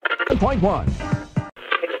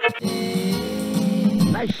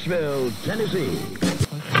97.1. Nashville, Tennessee.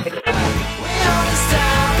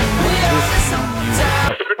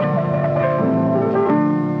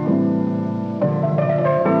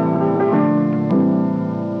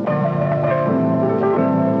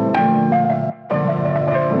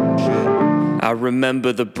 I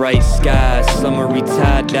remember the bright skies, summery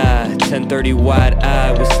tie-dye, 10:30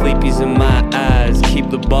 wide-eye with sleepies in my eyes. Keep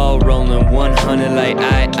the ball rolling, 100 like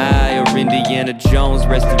I or Indiana Jones,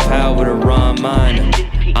 rest in power to Ron Miner.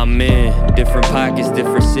 I'm in different pockets,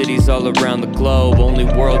 different cities all around the globe. Only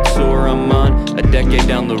world tour I'm on, a decade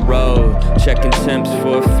down the road. Checking temps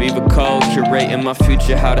for a fever cold, curating my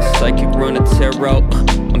future, how the psychic run a tarot.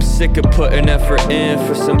 I'm sick of putting effort in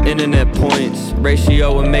for some internet points.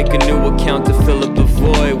 Ratio and make a new account to fill up the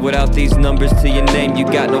void. Without these numbers to your name, you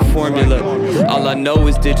got no formula. All I know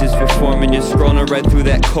is digits reforming. You're scrolling right through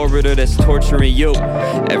that corridor that's torturing you.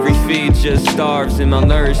 Every feed just starves and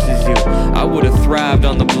malnourishes you. I would've thrived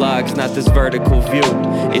on the blogs, not this vertical view.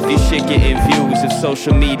 If you shit getting views, if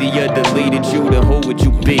social media deleted you, then who would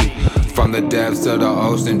you be? From the depths of the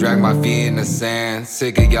ocean, drag my feet in the sand.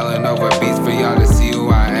 Sick of yelling over beats for y'all to see who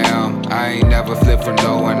I am. I ain't never flipped for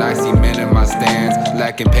no one, I see men in my stands.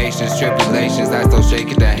 Lacking patience, tribulations, I still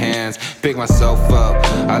shaking the hands. Pick myself up,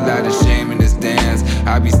 I lie to shame in this dance.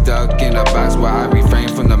 I be stuck in a box where I refrain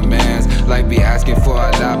from the mans. Like be asking for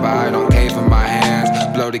a lot, but I don't cave in my hands.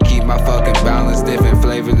 Blow to keep my fucking balance, different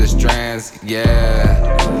flavorless strands, yeah.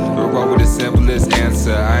 We roll with the simplest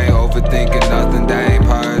answer. I ain't overthinking nothing, that ain't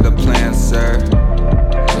part of the plan, sir.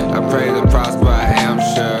 I pray to prosper, I am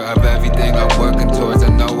sure of everything I'm working towards. I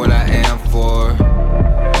know what I am for.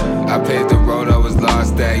 I paved the road I was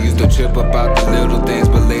lost at. Used to trip about the little things,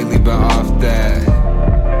 but lately been off that.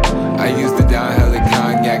 I used to down hella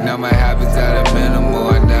cognac, now my habits at a minimal.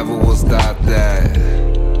 I never will stop that.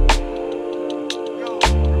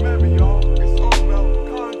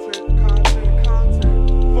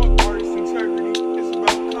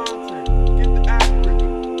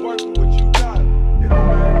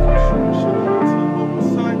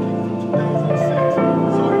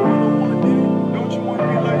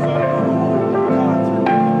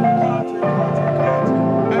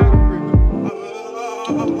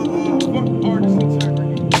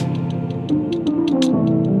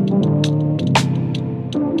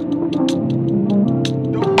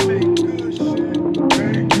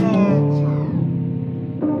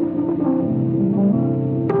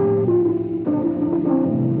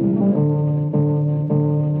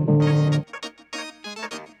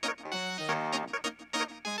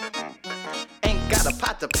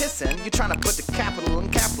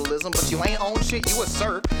 You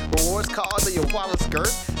assert rewards cause of your wallet skirt.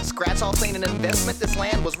 Scratch all clean an investment. This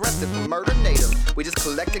land was wrested from murdered natives. We just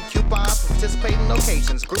collected coupons for participating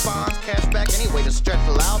locations. Groupons, cashback, anyway to stretch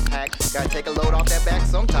the loud pack. Gotta take a load off that back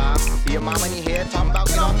sometime. Be your mama in your head talking about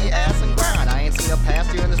get off your ass and grind. I ain't seen a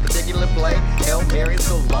past year in this particular play. Hell Mary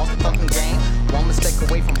still lost the fucking game. One mistake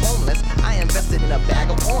away from homeless. I invested in a bag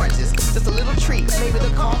of oranges. Just a little treat, maybe they'll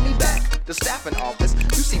call me back. The staffing office,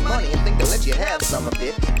 you see money and think they'll let you have some of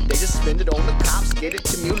it. They just spend it on the cops, gated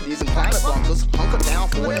communities and climate bunkers. Hunker down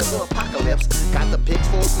for where's the apocalypse. Got the pigs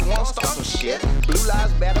for if you wanna start some shit. Blue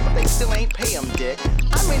lives matter, but they still ain't pay them dick.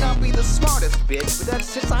 I may not be the smartest bitch, but that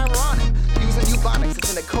shit's ironic. Using Ubonics,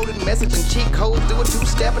 it's in a coded message and cheat codes. Do a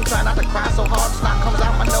two-step and try not to cry so hard snot comes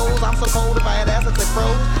out my nose. I'm so cold if I had assets that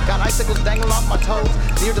froze. Got icicles dangling off my toes.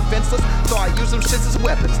 Near defenseless, so I use them shits as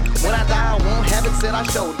weapons. When I die, I won't have it said I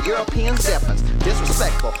showed Europeans deference.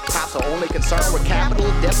 Disrespectful, cops are only concerned with capital.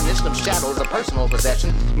 Definition of shadow is a personal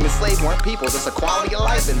possession. Enslaved weren't people, just a quality of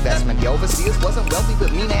life investment. The overseers wasn't wealthy,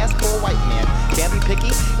 but mean-ass poor white men. Can't be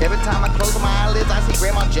picky, every time I close my eyelids, I see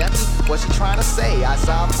Grandma Jackie. What's she trying to say? I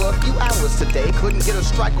saw her for a few hours today. Couldn't get a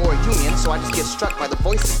strike or a union, so I just get struck by the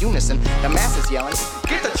voices unison. The masses yelling,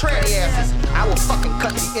 get the tranny asses. I will fucking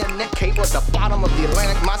cut the internet cable at the bottom of the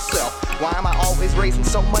Atlantic myself. Why am I always raising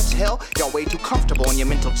so much hell? Y'all way too comfortable in your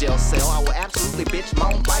mental jail cell. I will absolutely bitch,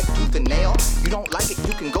 moan, bite, tooth and nail. You don't like it,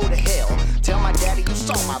 you can go to hell. Tell my daddy you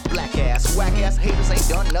saw my black ass. Whack ass haters ain't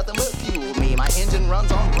done nothing but fuel me. My engine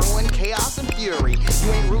runs on ruin, chaos, and fury.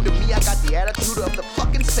 You ain't rude to me, I got the attitude of the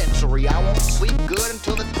fucking century. I won't sleep good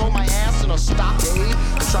until they throw my ass in a stockade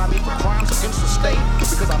and try me for crimes against the state.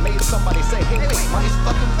 Because I made somebody say, hey wait, money's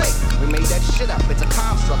fucking fake. We made that shit up, it's a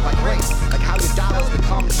construct like race. Like how your dollars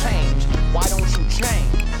become change. Why don't you change?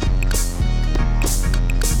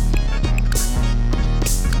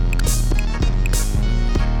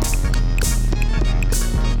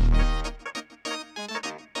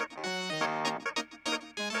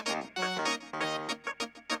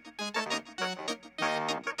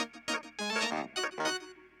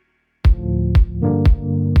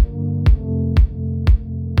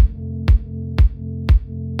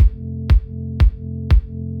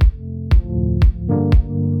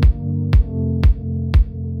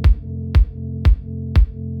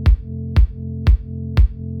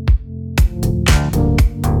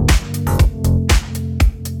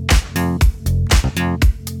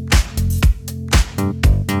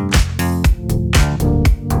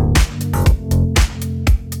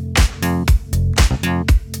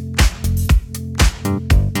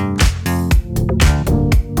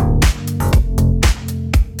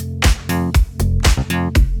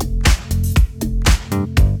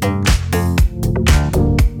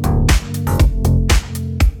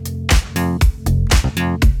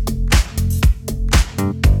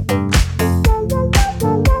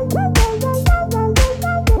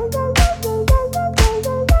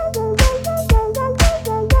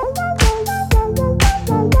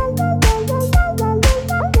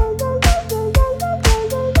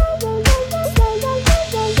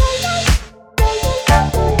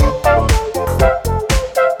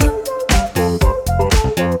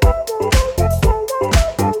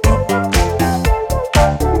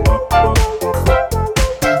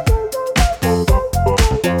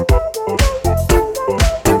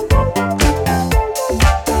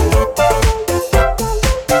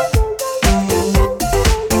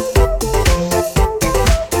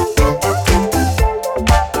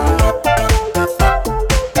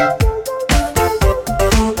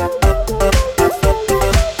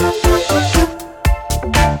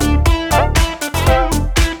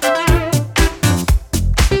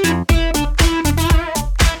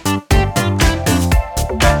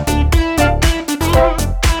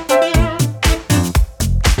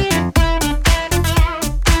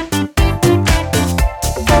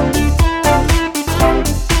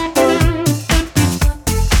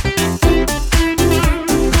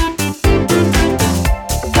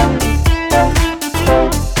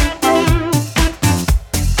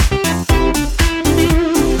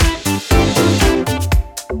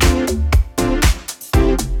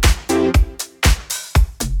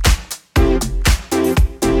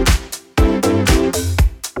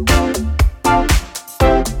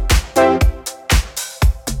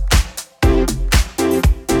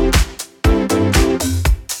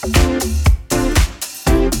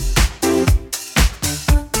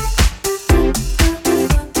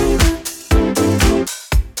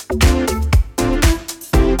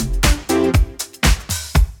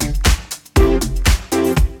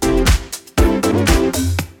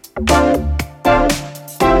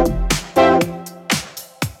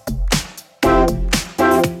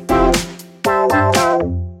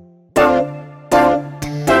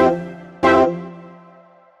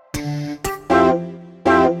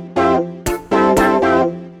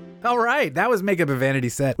 That was Makeup and Vanity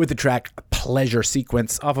Set with the track Pleasure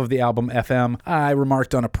Sequence off of the album FM. I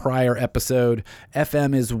remarked on a prior episode,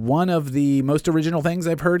 FM is one of the most original things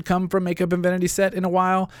I've heard come from Makeup and Vanity Set in a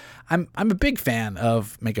while. I'm a big fan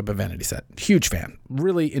of Makeup and Vanity Set. Huge fan.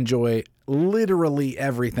 Really enjoy literally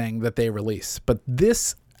everything that they release. But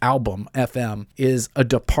this album, FM, is a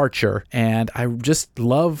departure, and I just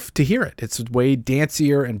love to hear it. It's way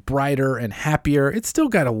dancier and brighter and happier. It's still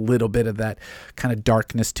got a little bit of that kind of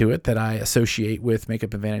darkness to it that I associate with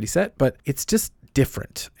Makeup and Vanity Set, but it's just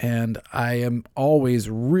different. And I am always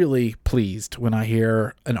really pleased when I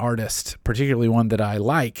hear an artist, particularly one that I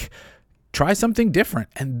like, try something different.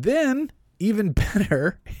 And then even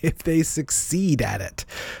better if they succeed at it.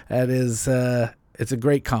 That is, it's a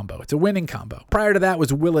great combo. It's a winning combo. Prior to that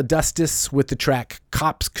was Willa Dustis with the track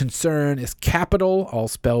Cops Concern is Capital, all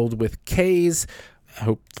spelled with K's.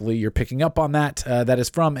 Hopefully you're picking up on that. That is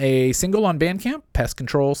from a single on Bandcamp, Pest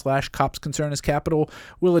Control / Cops Concern is Capital.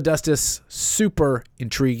 Willa Dustis, super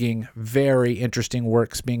intriguing, very interesting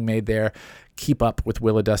works being made there. Keep up with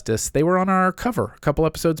Willa Dustis. They were on our cover a couple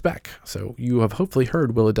episodes back, so you have hopefully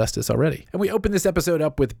heard Willa Dustis already. And we open this episode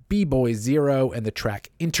up with B-Boy Zero and the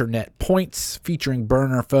track Internet Points featuring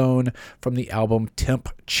Burner Phone from the album Temp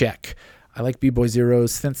Check. I like B-Boy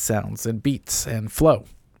Zero's synth sounds and beats and flow.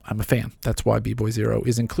 I'm a fan. That's why B-Boy Zero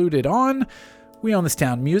is included on We Own This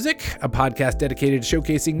Town Music, a podcast dedicated to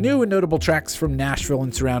showcasing new and notable tracks from Nashville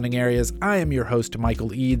and surrounding areas. I am your host,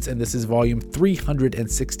 Michael Eads, and this is volume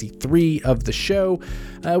 363 of the show.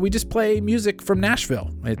 We just play music from Nashville.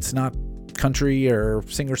 It's not country or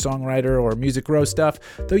singer-songwriter or Music Row stuff,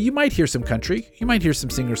 though you might hear some country, you might hear some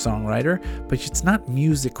singer-songwriter, but it's not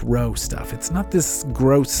Music Row stuff. It's not this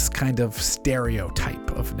gross kind of stereotype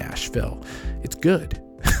of Nashville. It's good.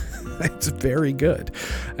 It's very good,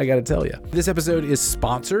 I gotta tell you. This episode is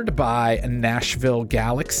sponsored by Nashville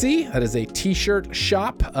Galaxy. That is a t-shirt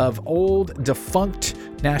shop of old, defunct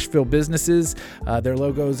Nashville businesses. Their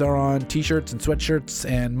logos are on t-shirts and sweatshirts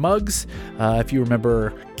and mugs. If you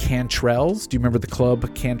remember Cantrell's, do you remember the club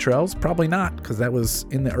Cantrell's? Probably not, because that was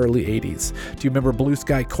in the early 80s. Do you remember Blue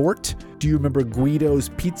Sky Court? Do you remember Guido's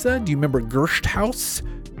Pizza? Do you remember Gerst House?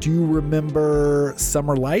 Do you remember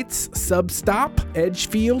Summer Lights, Substop,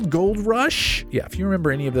 Edgefield, Gold Rush? Yeah, if you remember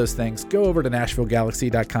any of those things, go over to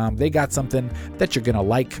NashvilleGalaxy.com. They got something that you're going to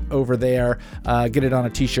like over there. Get it on a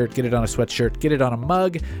t-shirt, get it on a sweatshirt, get it on a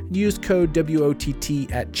mug. Use code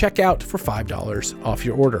WOTT at checkout for $5 off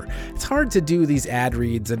your order. It's hard to do these ad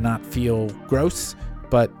reads and not feel gross,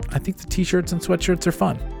 but I think the t-shirts and sweatshirts are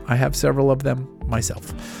fun. I have several of them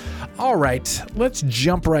myself. All right, let's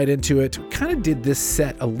jump right into it. Kind of did this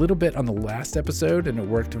set a little bit on the last episode, and it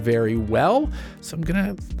worked very well. So I'm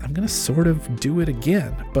gonna sort of do it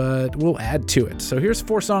again, but we'll add to it. So here's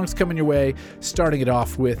 4 songs coming your way, starting it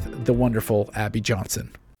off with the wonderful Abby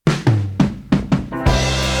Johnson. Again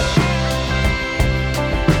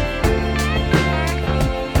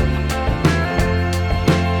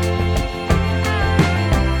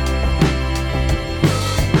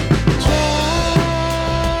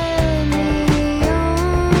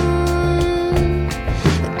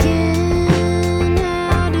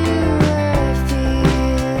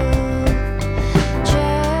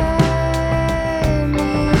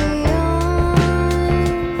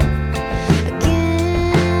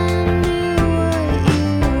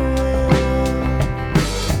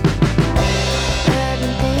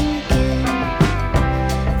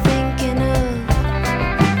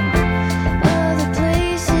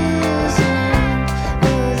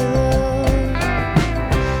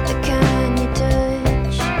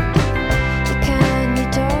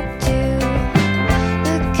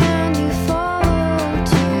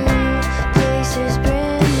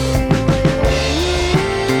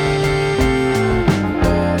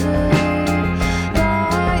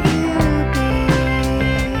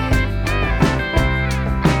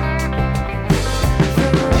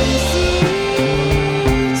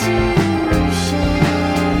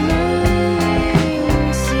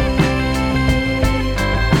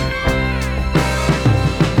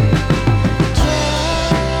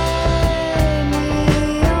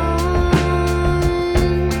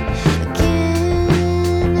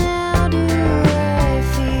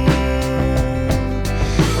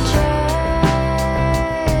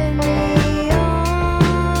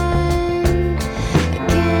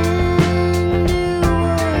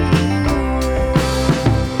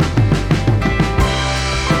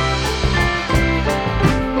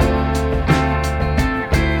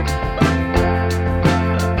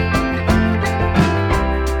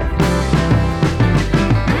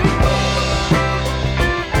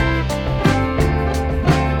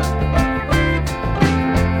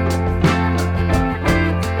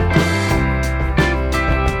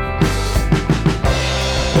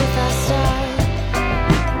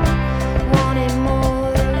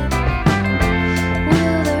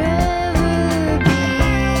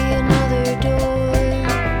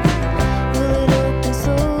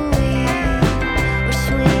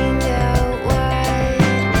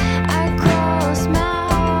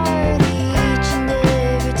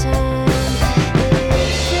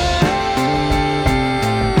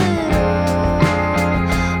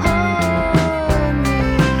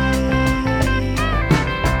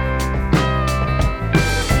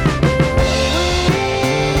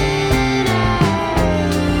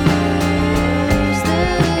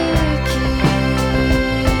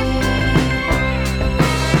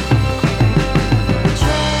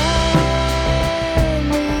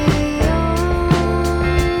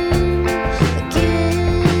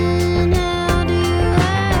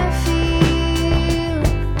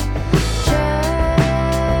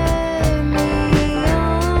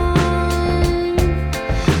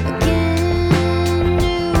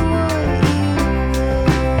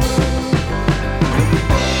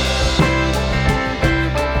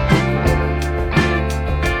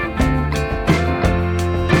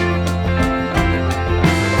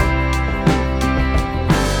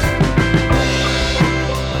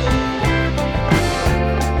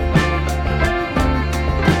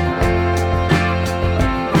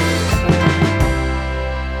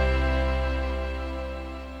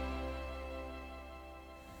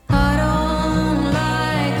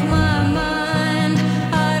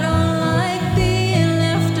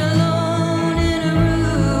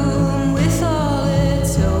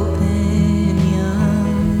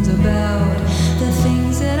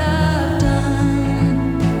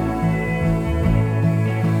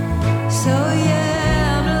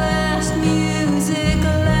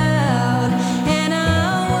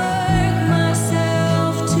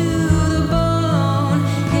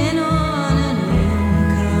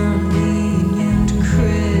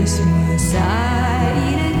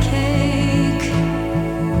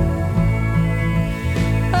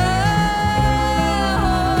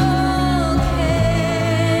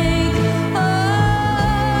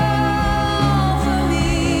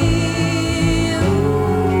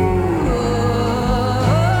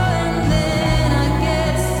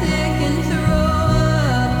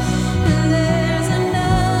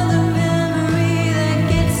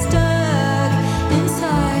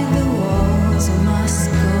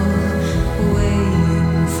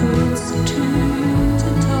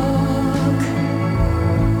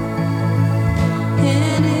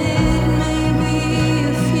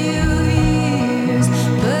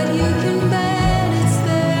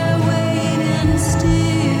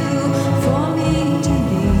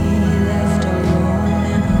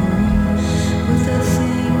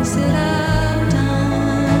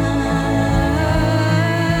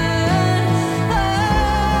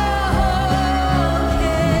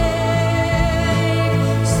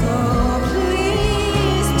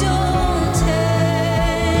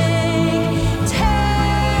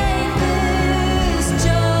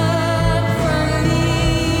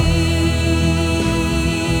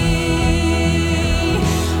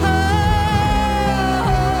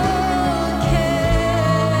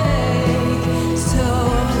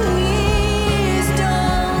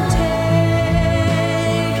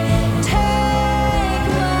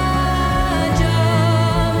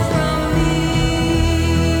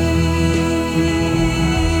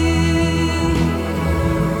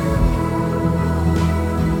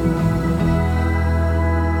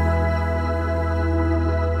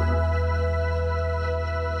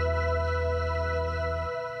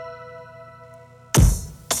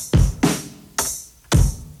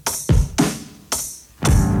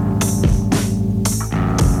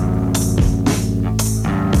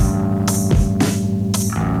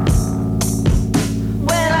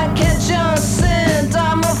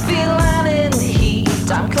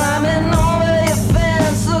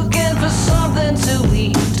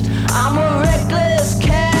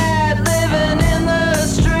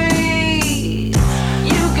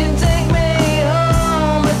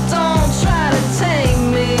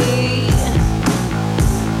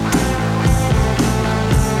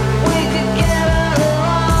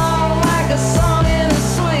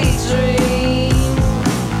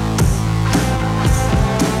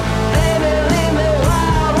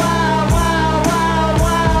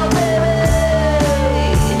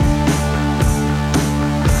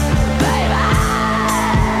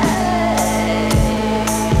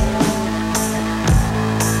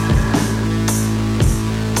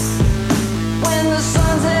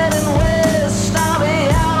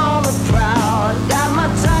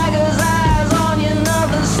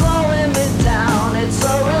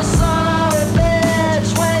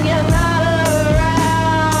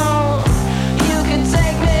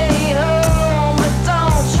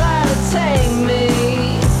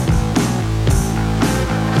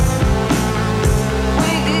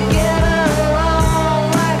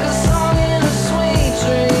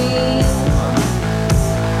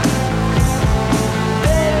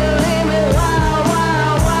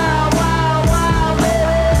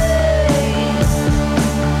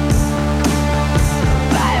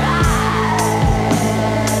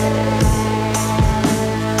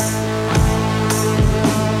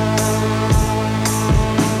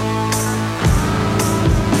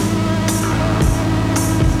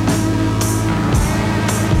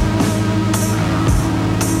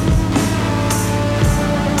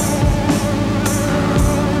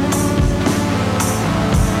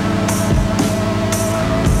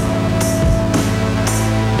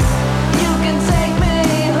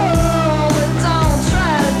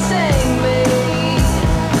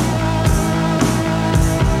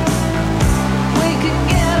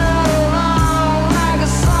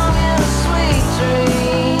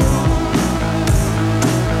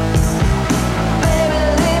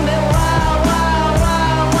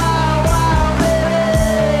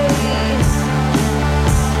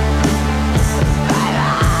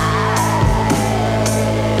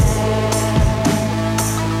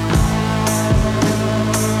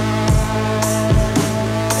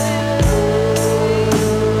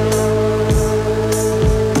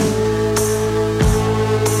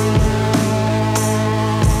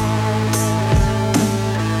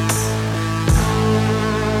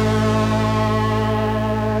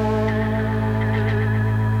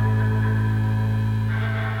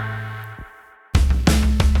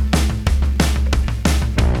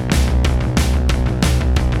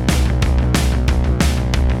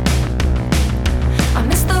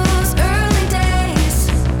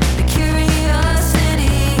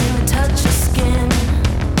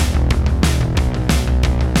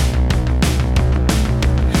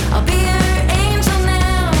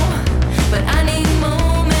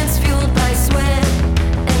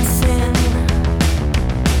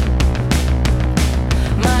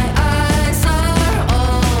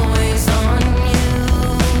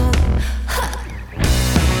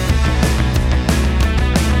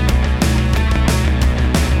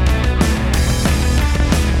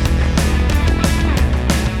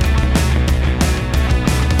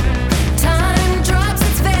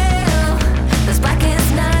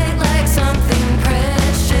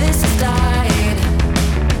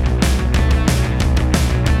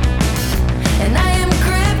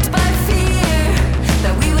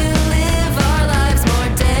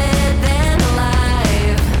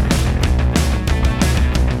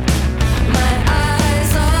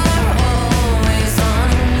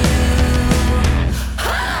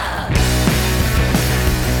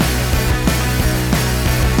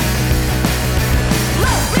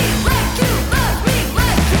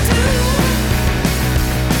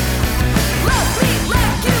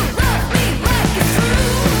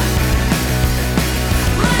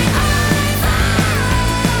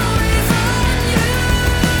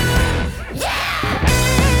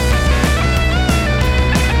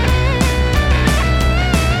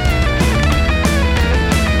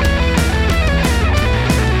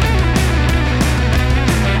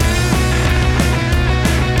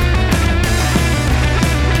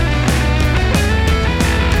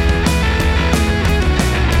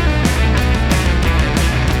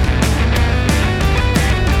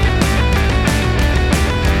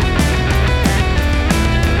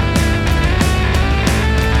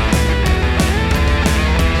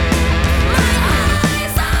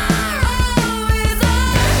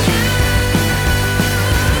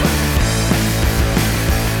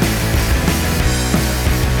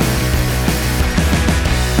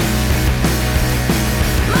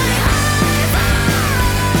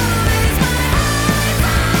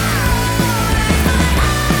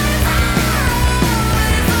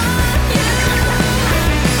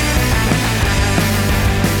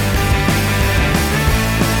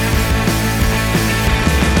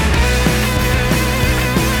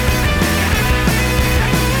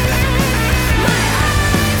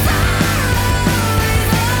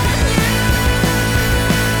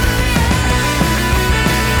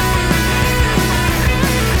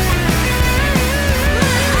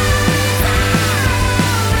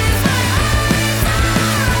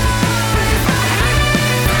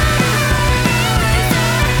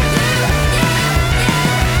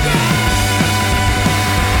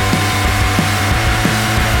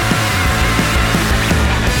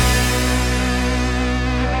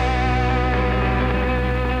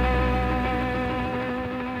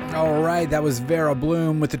right, that was Vera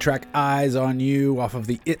Bloom with the track Eyes on You off of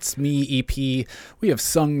the It's Me EP. We have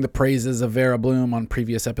sung the praises of Vera Bloom on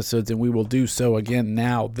previous episodes, and we will do so again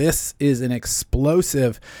now. This is an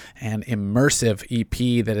explosive and immersive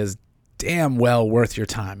EP that is damn well worth your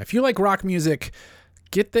time. If you like rock music,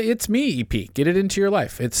 get the It's Me EP. Get it into your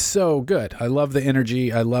life. It's so good. I love the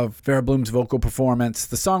energy. I love Vera Bloom's vocal performance.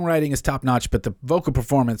 The songwriting is top-notch, but the vocal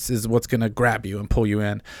performance is what's going to grab you and pull you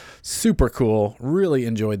in. Super cool. Really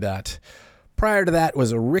enjoyed that. Prior to that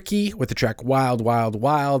was Ricky with the track Wild, Wild,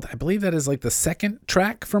 Wild. I believe that is like the second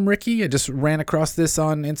track from Ricky. I just ran across this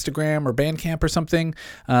on Instagram or Bandcamp or something.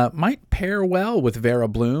 Might pair well with Vera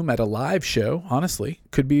Bloom at a live show, honestly.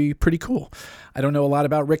 Could be pretty cool. I don't know a lot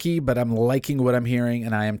about Ricky, but I'm liking what I'm hearing,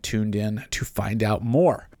 and I am tuned in to find out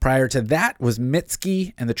more. Prior to that was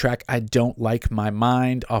Mitski and the track I Don't Like My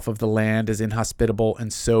Mind off of The Land is Inhospitable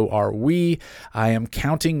and So Are We. I am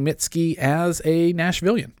counting Mitski as a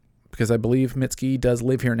Nashvilleian, because I believe Mitski does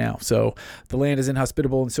live here now. So The Land is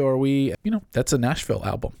Inhospitable and So Are We. You know, that's a Nashville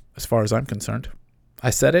album as far as I'm concerned. I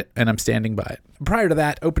said it and I'm standing by it. Prior to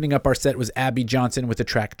that, opening up our set was Abby Johnson with the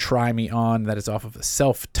track Try Me On. That is off of a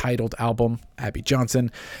self-titled album, Abby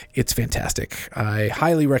Johnson. It's fantastic. I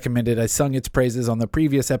highly recommend it. I sung its praises on the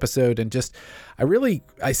previous episode, and just,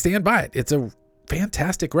 I stand by it. It's a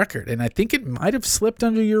fantastic record, and I think it might have slipped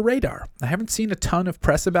under your radar. I haven't seen a ton of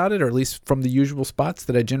press about it, or at least from the usual spots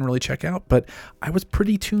that I generally check out, but I was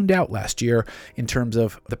pretty tuned out last year in terms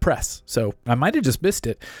of the press, so I might have just missed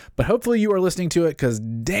it, but hopefully you are listening to it, because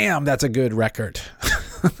damn, that's a good record.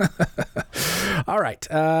 All right,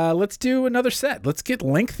 let's do another set. Let's get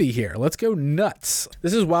lengthy here. Let's go nuts.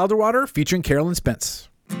 This is Wilder Water featuring Carolyn Spence.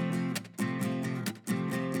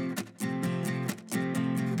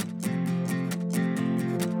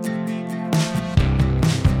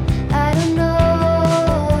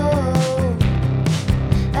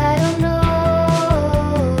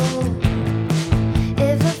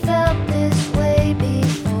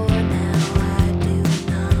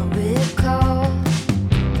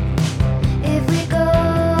 If we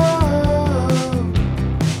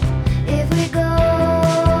go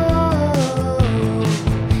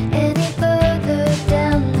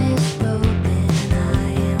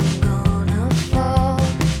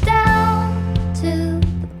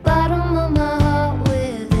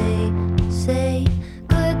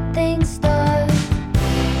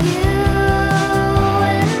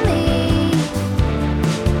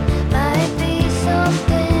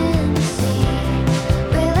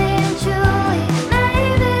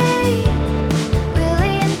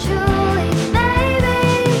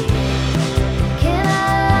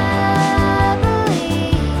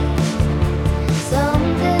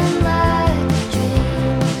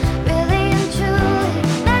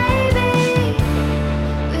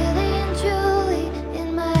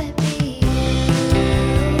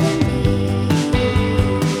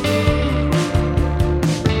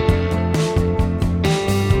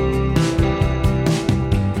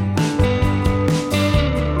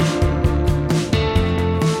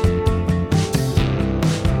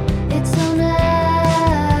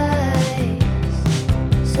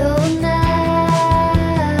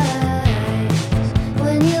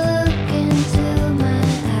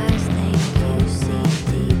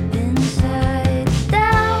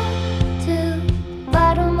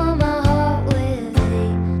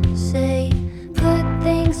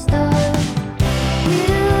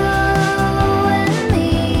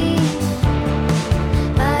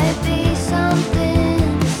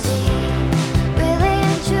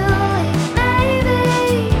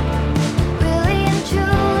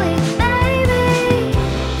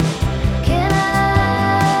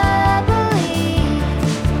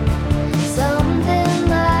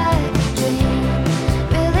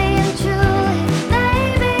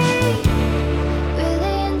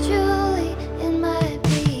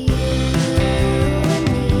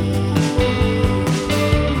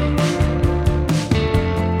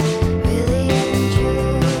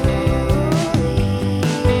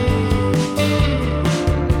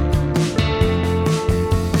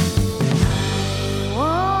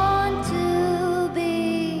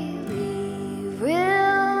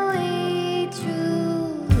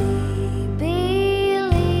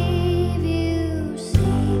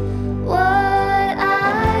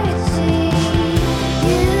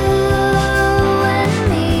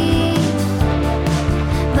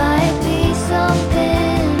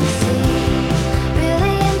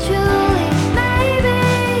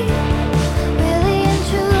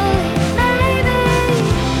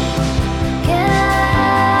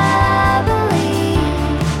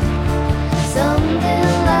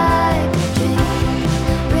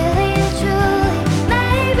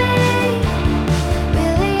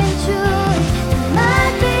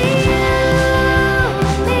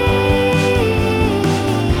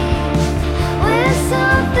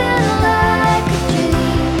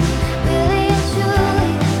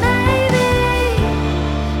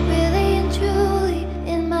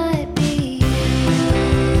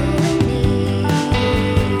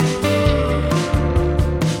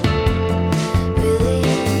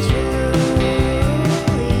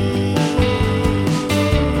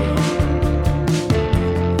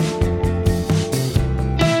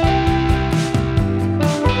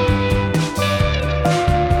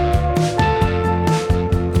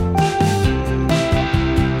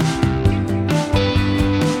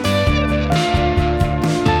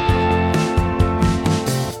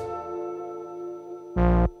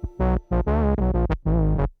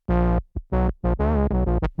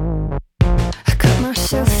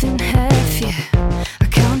half and half, yeah. I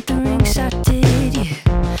count the rings I did, yeah.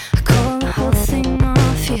 I call the whole thing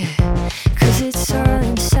off, yeah. 'Cause it's all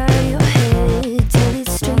inside your head. Tell it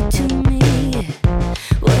straight to me, yeah.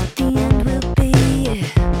 What the end will be, yeah.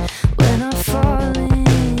 When I fall in,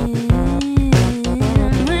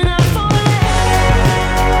 when I fall in,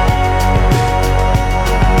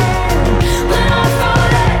 when I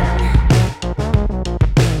fall in,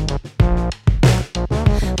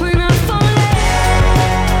 when I fall in, when I fall in.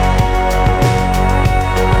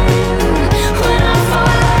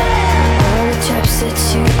 All the traps that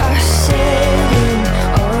you are setting,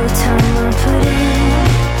 all the time I put in,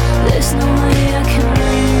 there's no way I can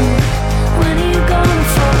win. When are you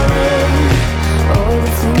gonna fall in? All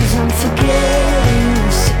the things I'm forgetting,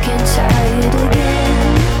 sick and tired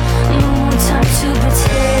again. No more time to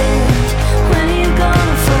pretend. When are you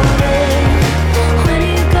gonna fall in? When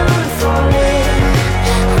are you gonna fall in?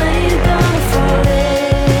 When are you gonna fall in?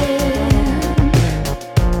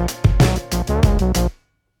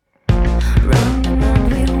 Round and round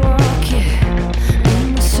we walk, yeah. In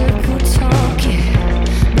the circle talk, yeah.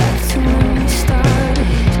 Back to when we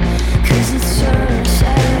started. 'Cause it's all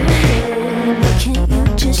inside our head. But can't you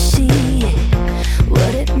just see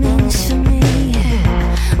what it means for me, yeah.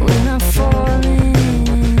 When I fall in,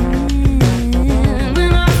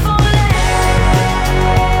 when I fall in,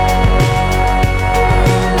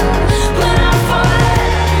 when I fall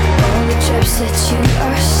in. All the traps that you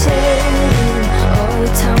are setting, all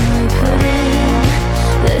the time we put in,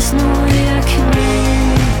 there's no way I can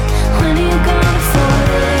win. When are you gonna fall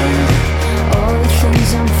in? All the things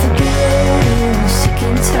I'm forgetting, sick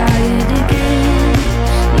and tired again.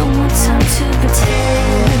 No more time to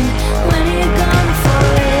pretend. When are you gonna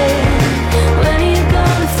fall in? When are you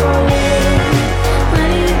gonna fall in? When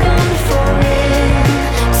are you gonna fall in?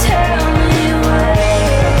 Tell me when.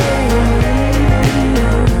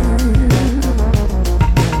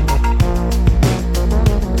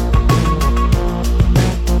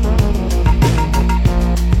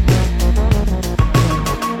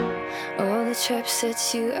 All the traps that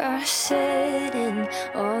you are setting,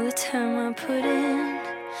 all the time I put in,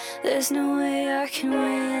 there's no way I can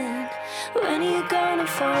win. When are you gonna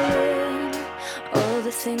fall in? All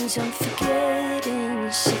the things I'm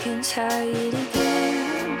forgetting, sick and tired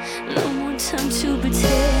again. No more time to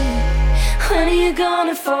pretend. When are you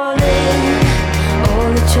gonna fall in?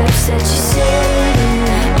 All the traps that you setting,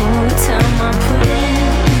 all the time I put in,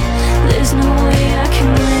 there's no way I can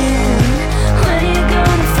win. When are you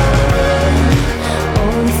gonna fall in?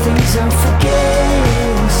 All the things I'm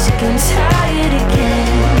forgetting, sick and tired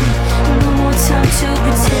again. No more time to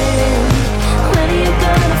pretend. When are you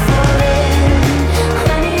gonna fall in?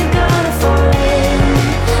 When are you gonna fall in?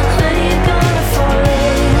 When are you gonna fall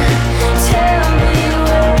in? Tell me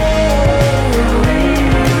when.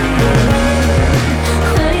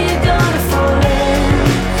 When are you gonna fall in?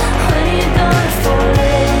 When are you gonna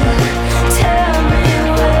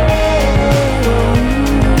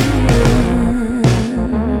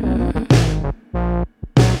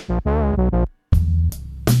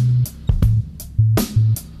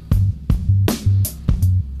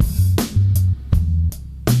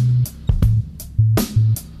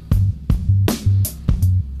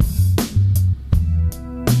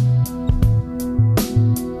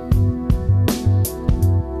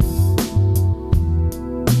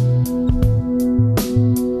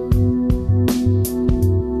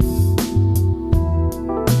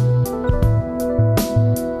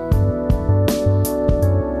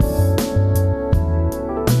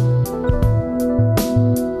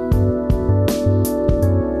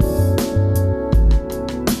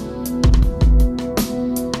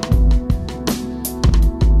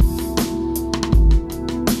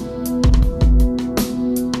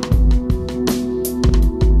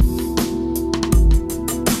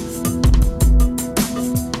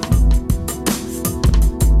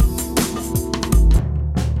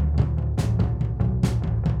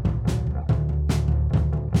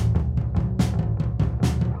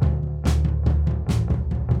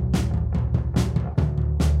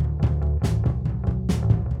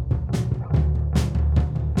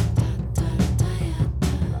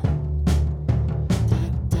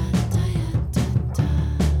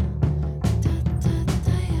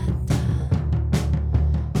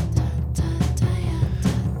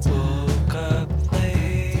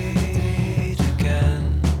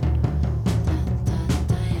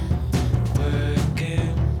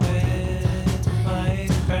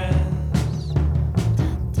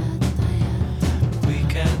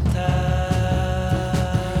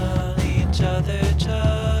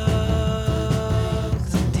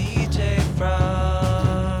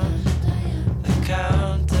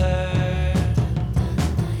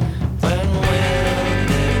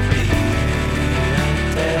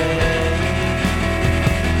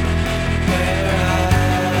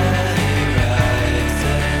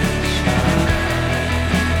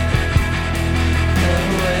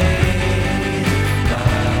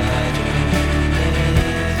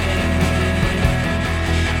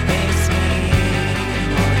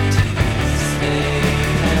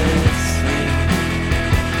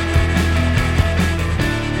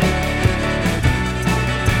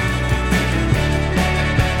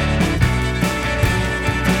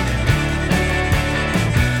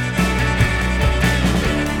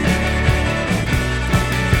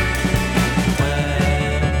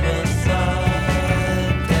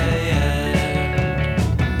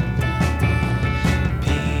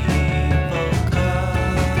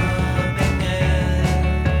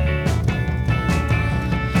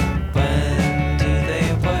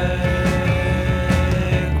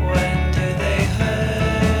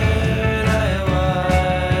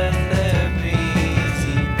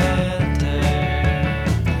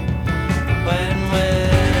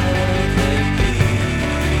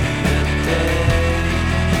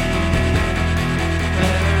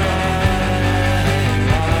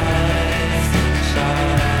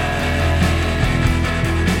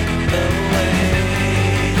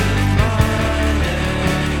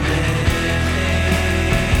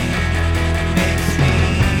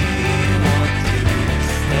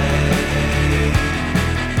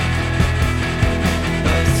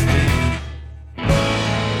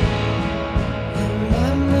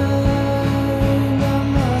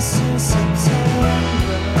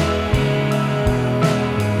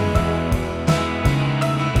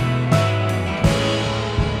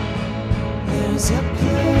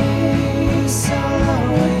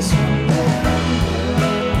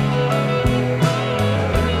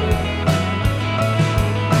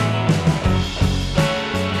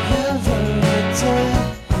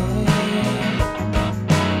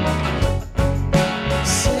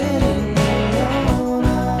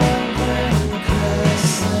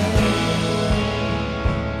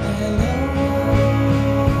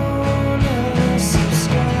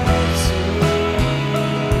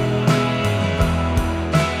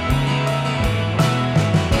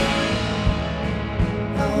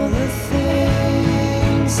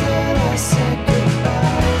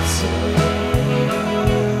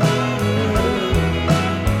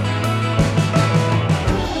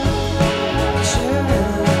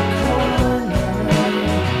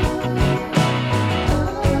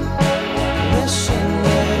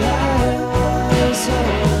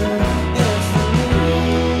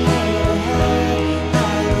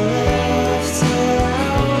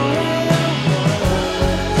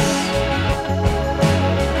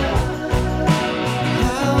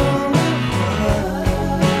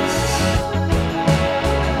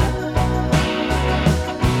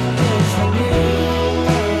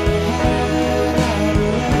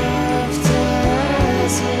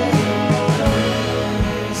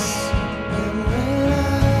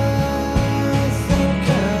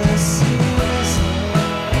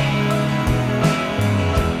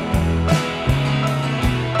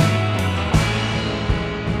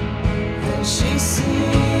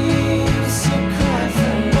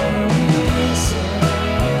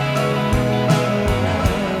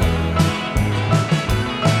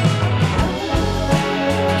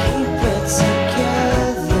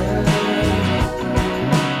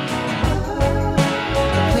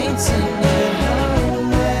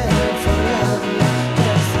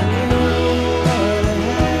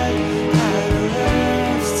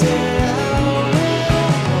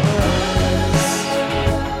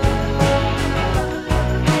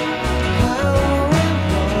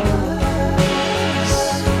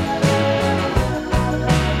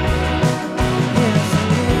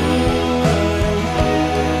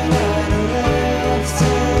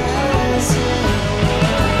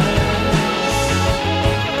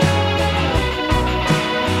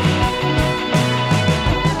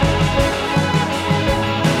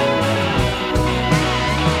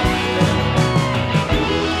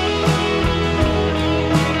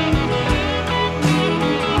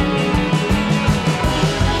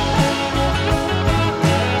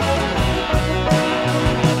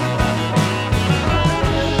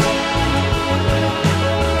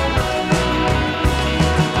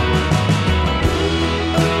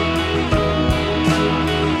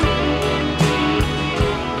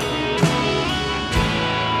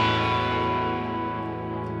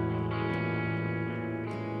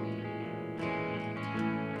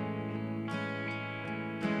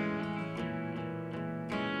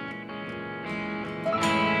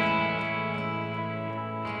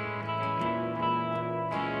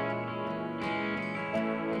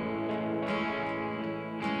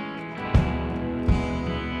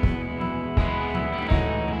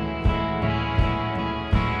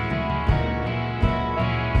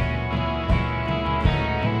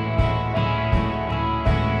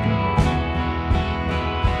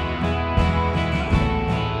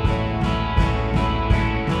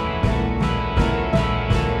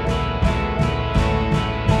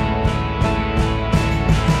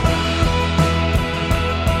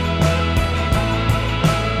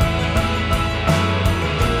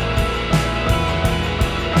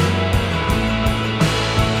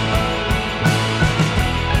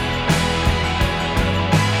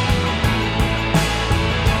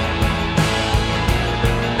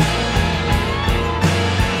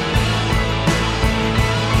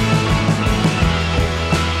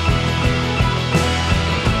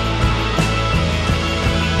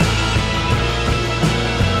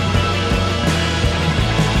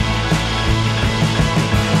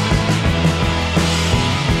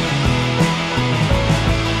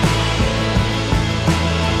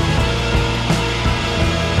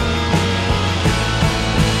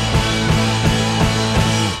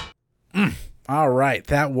All right,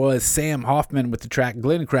 that was Sam Hoffman with the track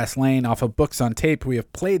Glencrest Lane off of Books on Tape. We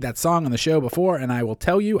have played that song on the show before, and I will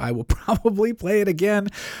tell you, I will probably play it again.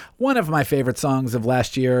 One of my favorite songs of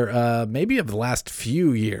last year, maybe of the last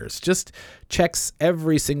few years. Just checks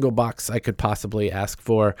every single box I could possibly ask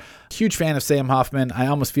for. Huge fan of Sam Hoffman. I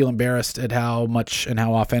almost feel embarrassed at how much and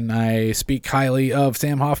how often I speak highly of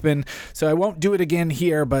Sam Hoffman, so I won't do it again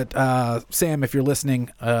here, but Sam, if you're listening,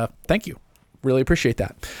 thank you. Really appreciate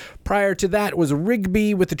that. Prior to that was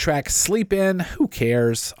Rigby with the track Sleep In, Who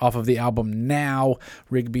Cares, off of the album Now.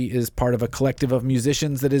 Rigby is part of a collective of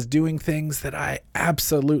musicians that is doing things that I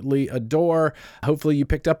absolutely adore. Hopefully you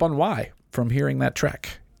picked up on why from hearing that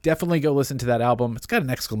track. Definitely go listen to that album. It's got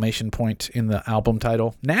an exclamation point in the album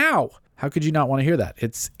title. Now! How could you not want to hear that?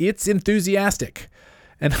 It's enthusiastic.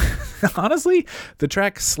 And honestly, the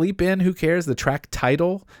track Sleep In, Who Cares, the track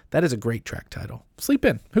title, that is a great track title. Sleep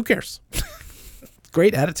In, who cares?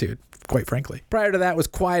 Great attitude, quite frankly. Prior to that was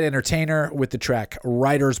Quiet Entertainer with the track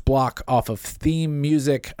Writer's Block off of Theme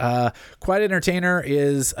Music. Quiet Entertainer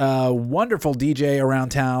is a wonderful DJ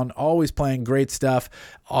around town, always playing great stuff,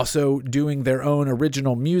 also doing their own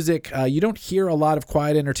original music. You don't hear a lot of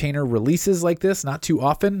Quiet Entertainer releases like this, not too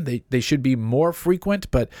often. They should be more frequent,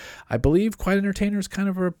 but I believe Quiet Entertainer is kind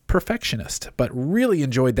of a perfectionist, but really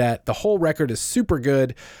enjoyed that. The whole record is super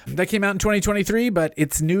good. That came out in 2023, but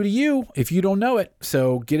it's new to you if you don't know it,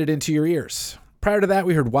 so get it into your ears. Prior to that,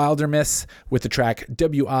 we heard Wilder Miss with the track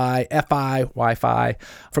W-I-F-I, Wi-Fi,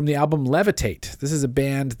 from the album Levitate. This is a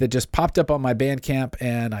band that just popped up on my Bandcamp,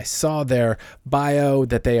 and I saw their bio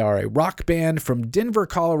that they are a rock band from Denver,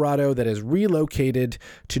 Colorado that has relocated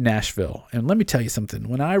to Nashville. And let me tell you something.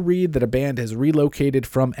 When I read that a band has relocated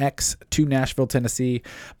from X to Nashville, Tennessee,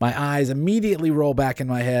 my eyes immediately roll back in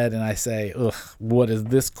my head, and I say, ugh, what is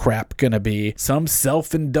this crap gonna be? Some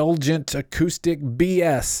self-indulgent acoustic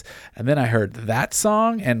BS. And then I heard that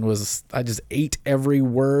song and I just ate every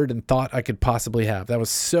word and thought I could possibly have. That was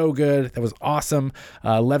so good. That was awesome.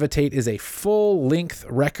 Levitate is a full-length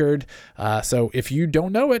record, so if you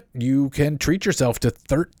don't know it, you can treat yourself to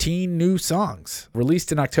 13 new songs.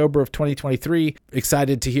 Released in October of 2023.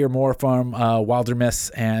 Excited to hear more from Wilder Miss,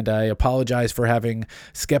 and I apologize for having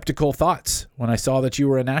skeptical thoughts when I saw that you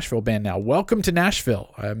were a Nashville band now. Welcome to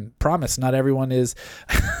Nashville. I promise not everyone is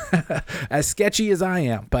as sketchy as I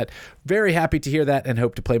am, but very happy to hear that and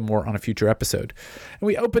hope to play more on a future episode. And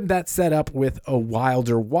we opened that set up with a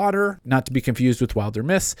Wilder Water, not to be confused with Wilder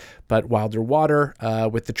Miss, but Wilder Water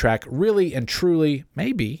with the track Really and Truly,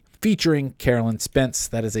 maybe, featuring Carolyn Spence.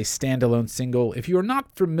 That is a standalone single. If you are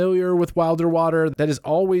not familiar with Wilder Water, that is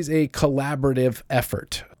always a collaborative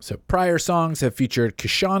effort. So prior songs have featured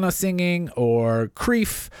Kishana singing, or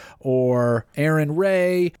Creef, or Aaron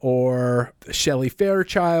Ray, or Shelley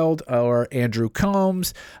Fairchild, or Andrew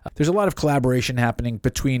Combs. There's a lot of collaboration happening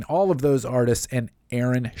between all of those artists and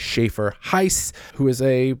Aaron Schaefer Heiss, who is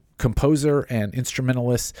a composer and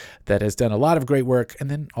instrumentalist that has done a lot of great work and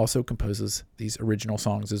then also composes these original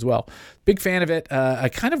songs as well. Big fan of it. I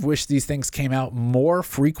kind of wish these things came out more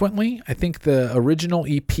frequently. I think the original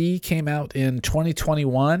EP came out in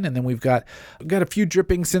 2021, and then we've got a few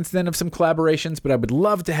drippings since then of some collaborations, but I would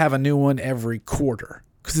love to have a new one every quarter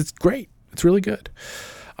because it's great. It's really good.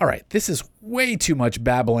 All right, this is way too much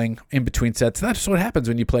babbling in between sets. That's what happens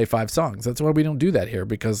when you play 5 songs. That's why we don't do that here,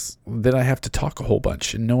 because then I have to talk a whole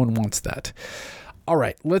bunch, and no one wants that. All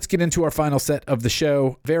right, let's get into our final set of the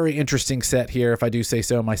show. Very interesting set here, if I do say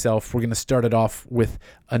so myself. We're going to start it off with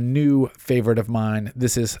a new favorite of mine.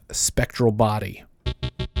 This is Spectral Body.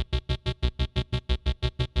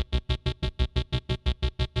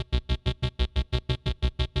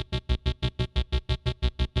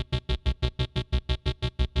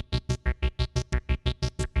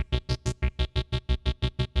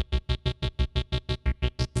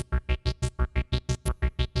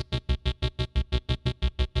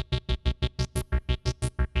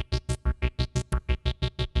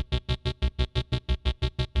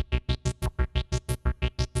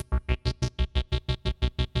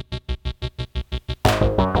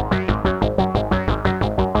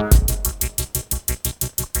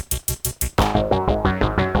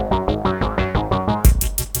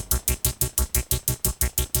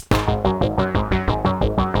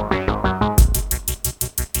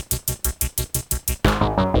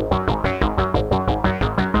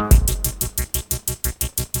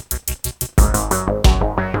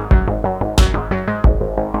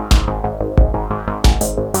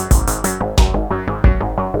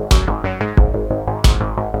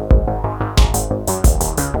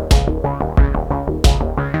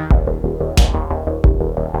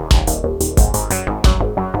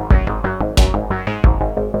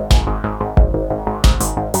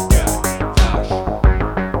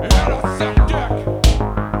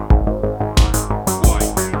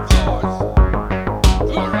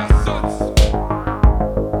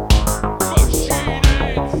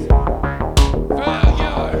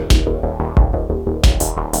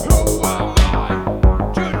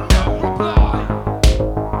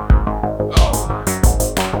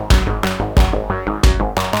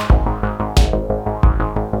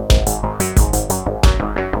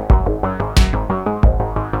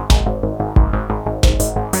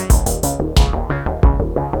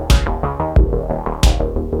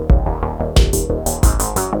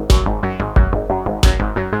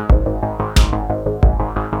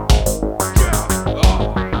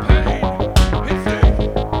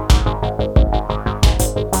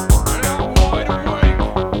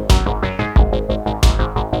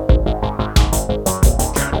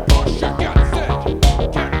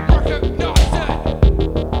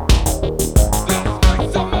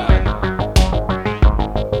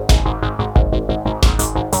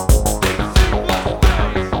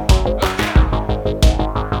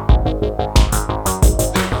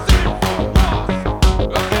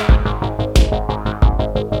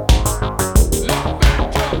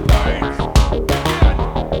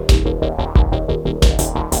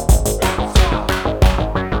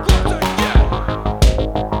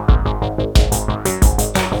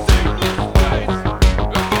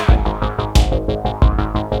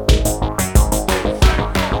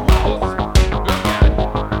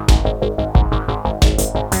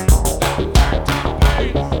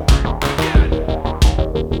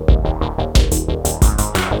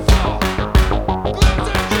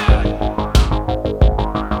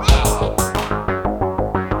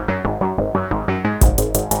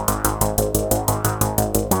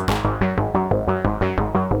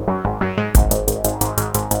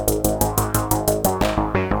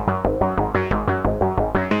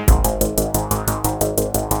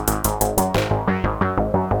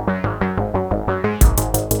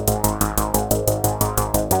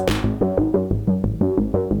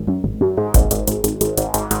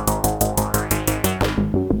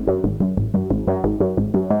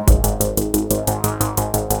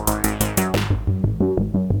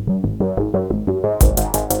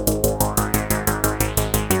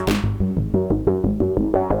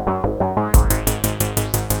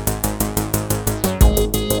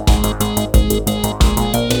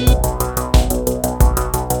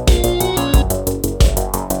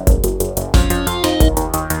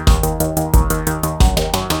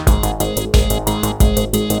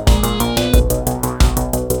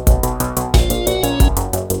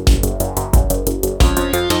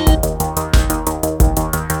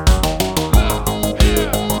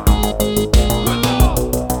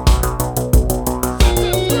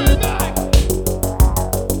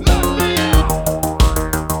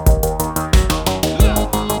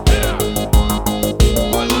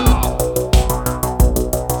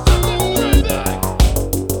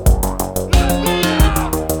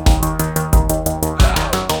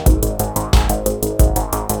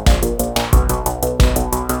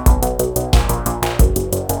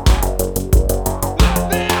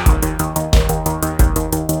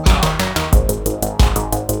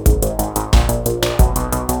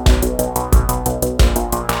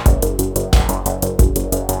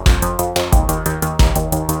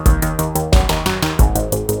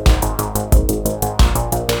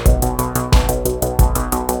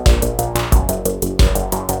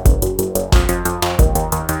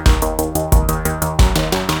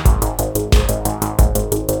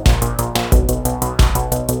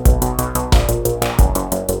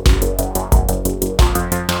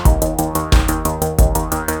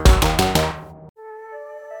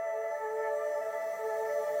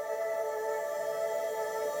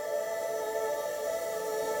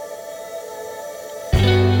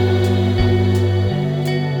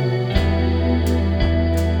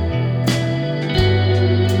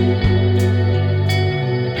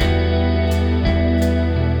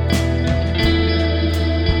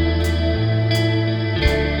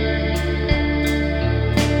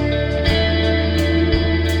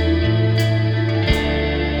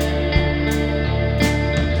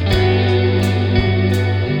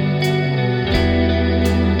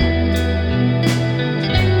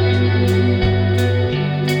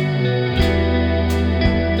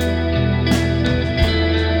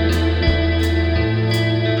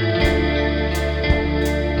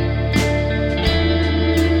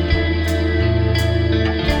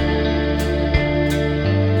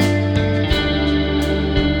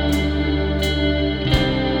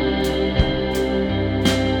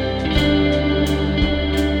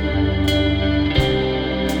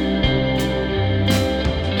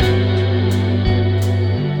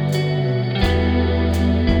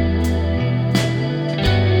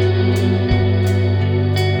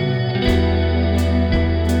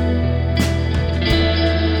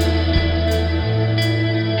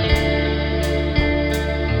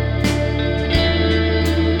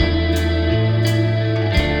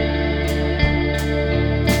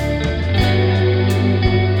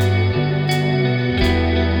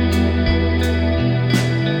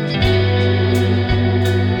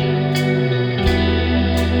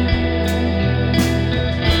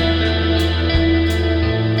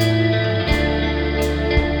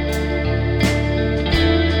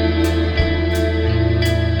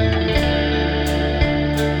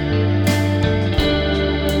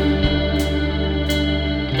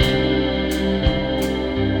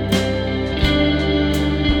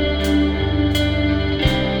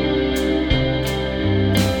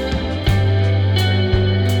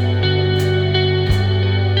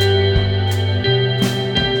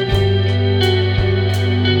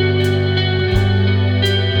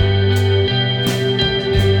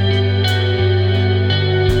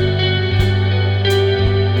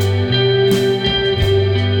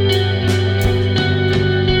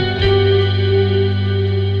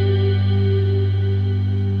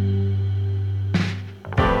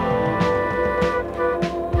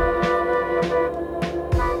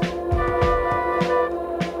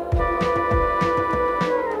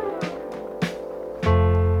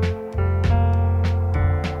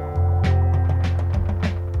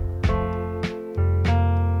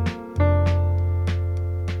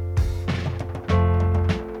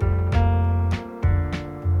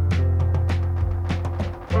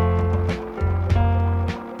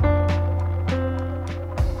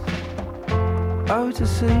 to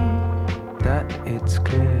see that it's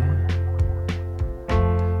clear,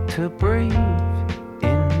 to breathe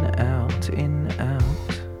in, out,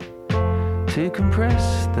 to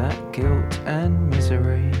compress that guilt and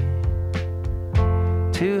misery,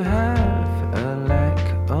 to have a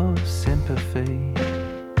lack of sympathy.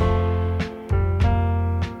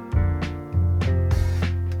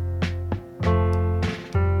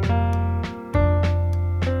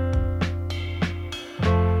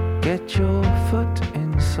 Get your foot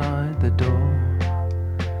inside the door,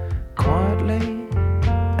 quietly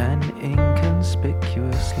and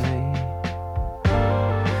inconspicuously,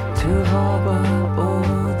 to harbour all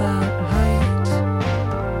that hate.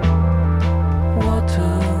 What a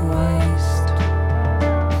waste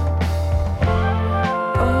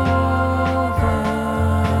of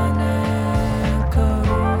an echo.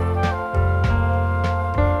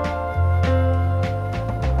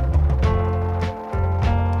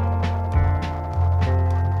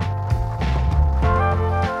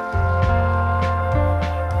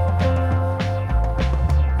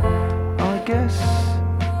 I guess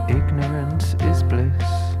ignorance is bliss.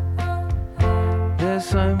 There's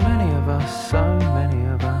so many of us, so many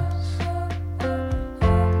of us,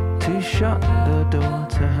 to shut the door,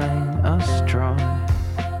 to hang us dry.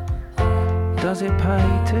 Does it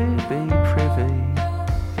pay to be privy,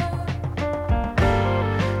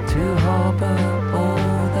 to harbour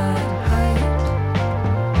all that hate?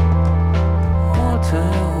 What a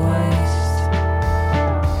waste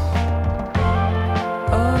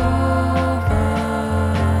of an echo. Of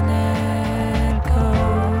an echo.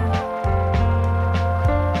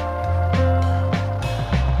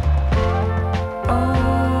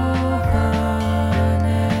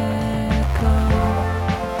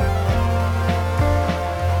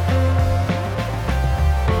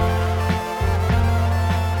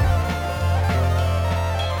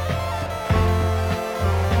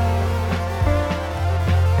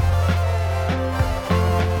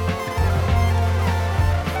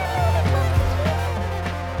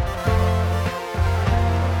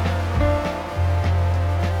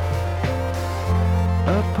 A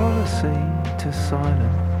policy to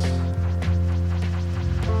silence,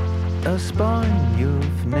 a spine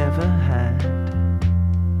you've never had,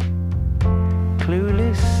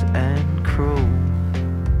 clueless and cruel,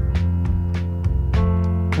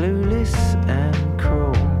 clueless and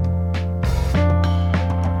cruel,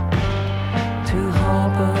 to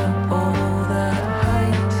harbour all that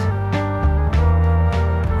hate.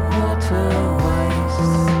 What a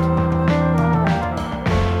waste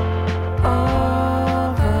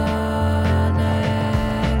of an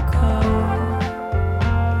echo.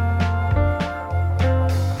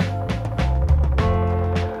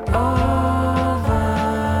 Of an echo. Of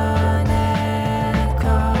an echo.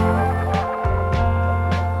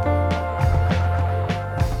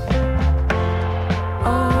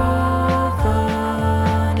 Of an echo.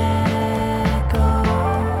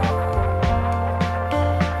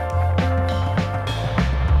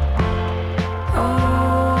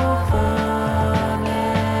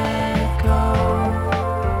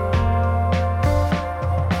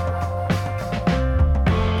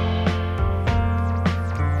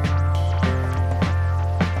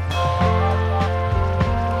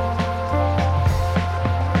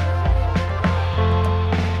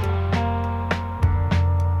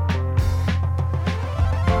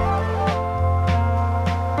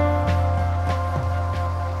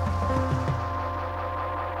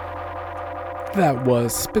 That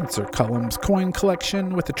was Spencer Cullum's Coin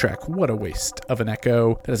Collection with the track What a Waste of an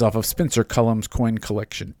Echo. That is off of Spencer Cullum's Coin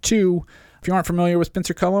Collection 2. If you aren't familiar with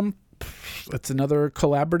Spencer Cullum, it's another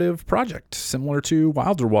collaborative project similar to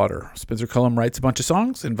Wilder Water. Spencer Cullum writes a bunch of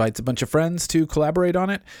songs, invites a bunch of friends to collaborate on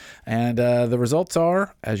it, and the results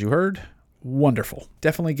are, as you heard, wonderful.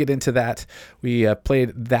 Definitely get into that. We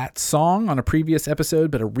played that song on a previous episode,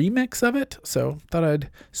 but a remix of it, so thought I'd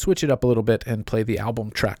switch it up a little bit and play the album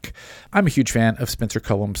track. I'm a huge fan of Spencer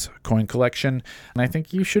Cullum's Coin Collection, and I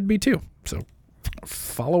think you should be too, so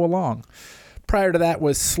follow along. Prior to that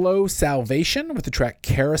was Slow Salvation with the track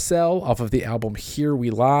Carousel off of the album Here We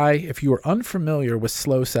Lie. If you are unfamiliar with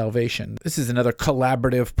Slow Salvation, this is another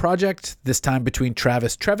collaborative project, this time between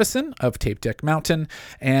Travis Trevison of Tape Deck Mountain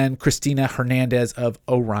and Christina Hernandez of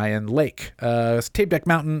Orion Lake. Tape Deck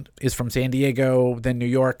Mountain is from San Diego, then New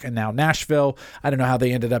York, and now Nashville. I don't know how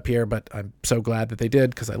they ended up here, but I'm so glad that they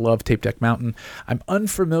did because I love Tape Deck Mountain. I'm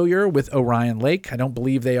unfamiliar with Orion Lake. I don't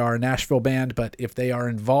believe they are a Nashville band, but if they are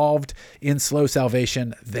involved in Slow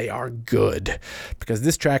Salvation, they are good, because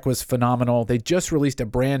this track was phenomenal. They just released a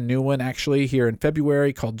brand new one actually here in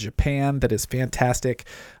February called Japan that is fantastic.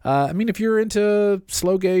 If you're into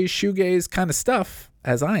slow gaze, shoegaze kind of stuff,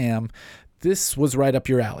 as I am, this was right up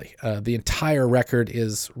your alley. The entire record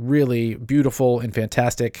is really beautiful and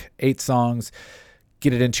fantastic. 8 songs.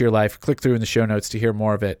 Get it into your life. Click through in the show notes to hear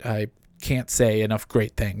more of it. I can't say enough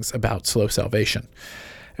great things about Slow Salvation.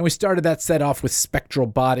 And we started that set off with Spectral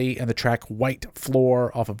Body and the track White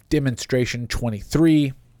Floor off of Demonstration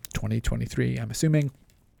 2023, I'm assuming.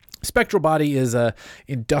 Spectral Body is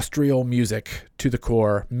industrial music to the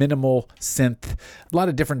core, minimal synth, a lot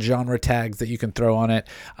of different genre tags that you can throw on it.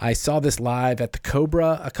 I saw this live at the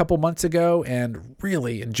Cobra a couple months ago and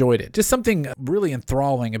really enjoyed it. Just something really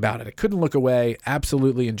enthralling about it. I couldn't look away,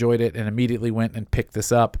 absolutely enjoyed it, and immediately went and picked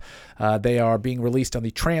this up. They are being released on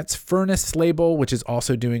the Trance Furnace label, which is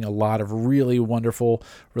also doing a lot of really wonderful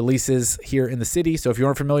releases here in the city. So if you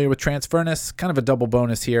aren't familiar with Trance Furnace, kind of a double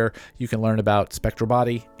bonus here. You can learn about Spectral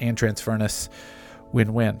Body and Trance Furnace.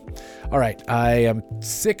 Win-win. All right, I am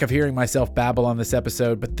sick of hearing myself babble on this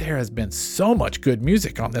episode, but there has been so much good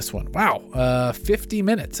music on this one. Wow, 50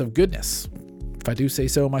 minutes of goodness, if I do say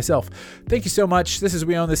so myself. Thank you so much. This is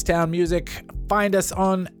We Own This Town Music. Find us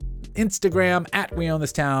on Instagram at We Own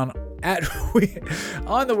This Town,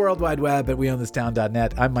 on the World Wide Web at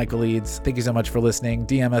weownthistown.net. I'm Michael Leeds. Thank you so much for listening.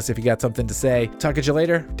 DM us if you got something to say. Talk at you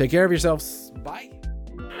later. Take care of yourselves. Bye.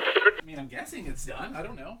 I'm guessing it's done. I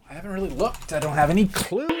don't know. I haven't really looked. I don't have any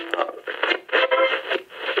clue.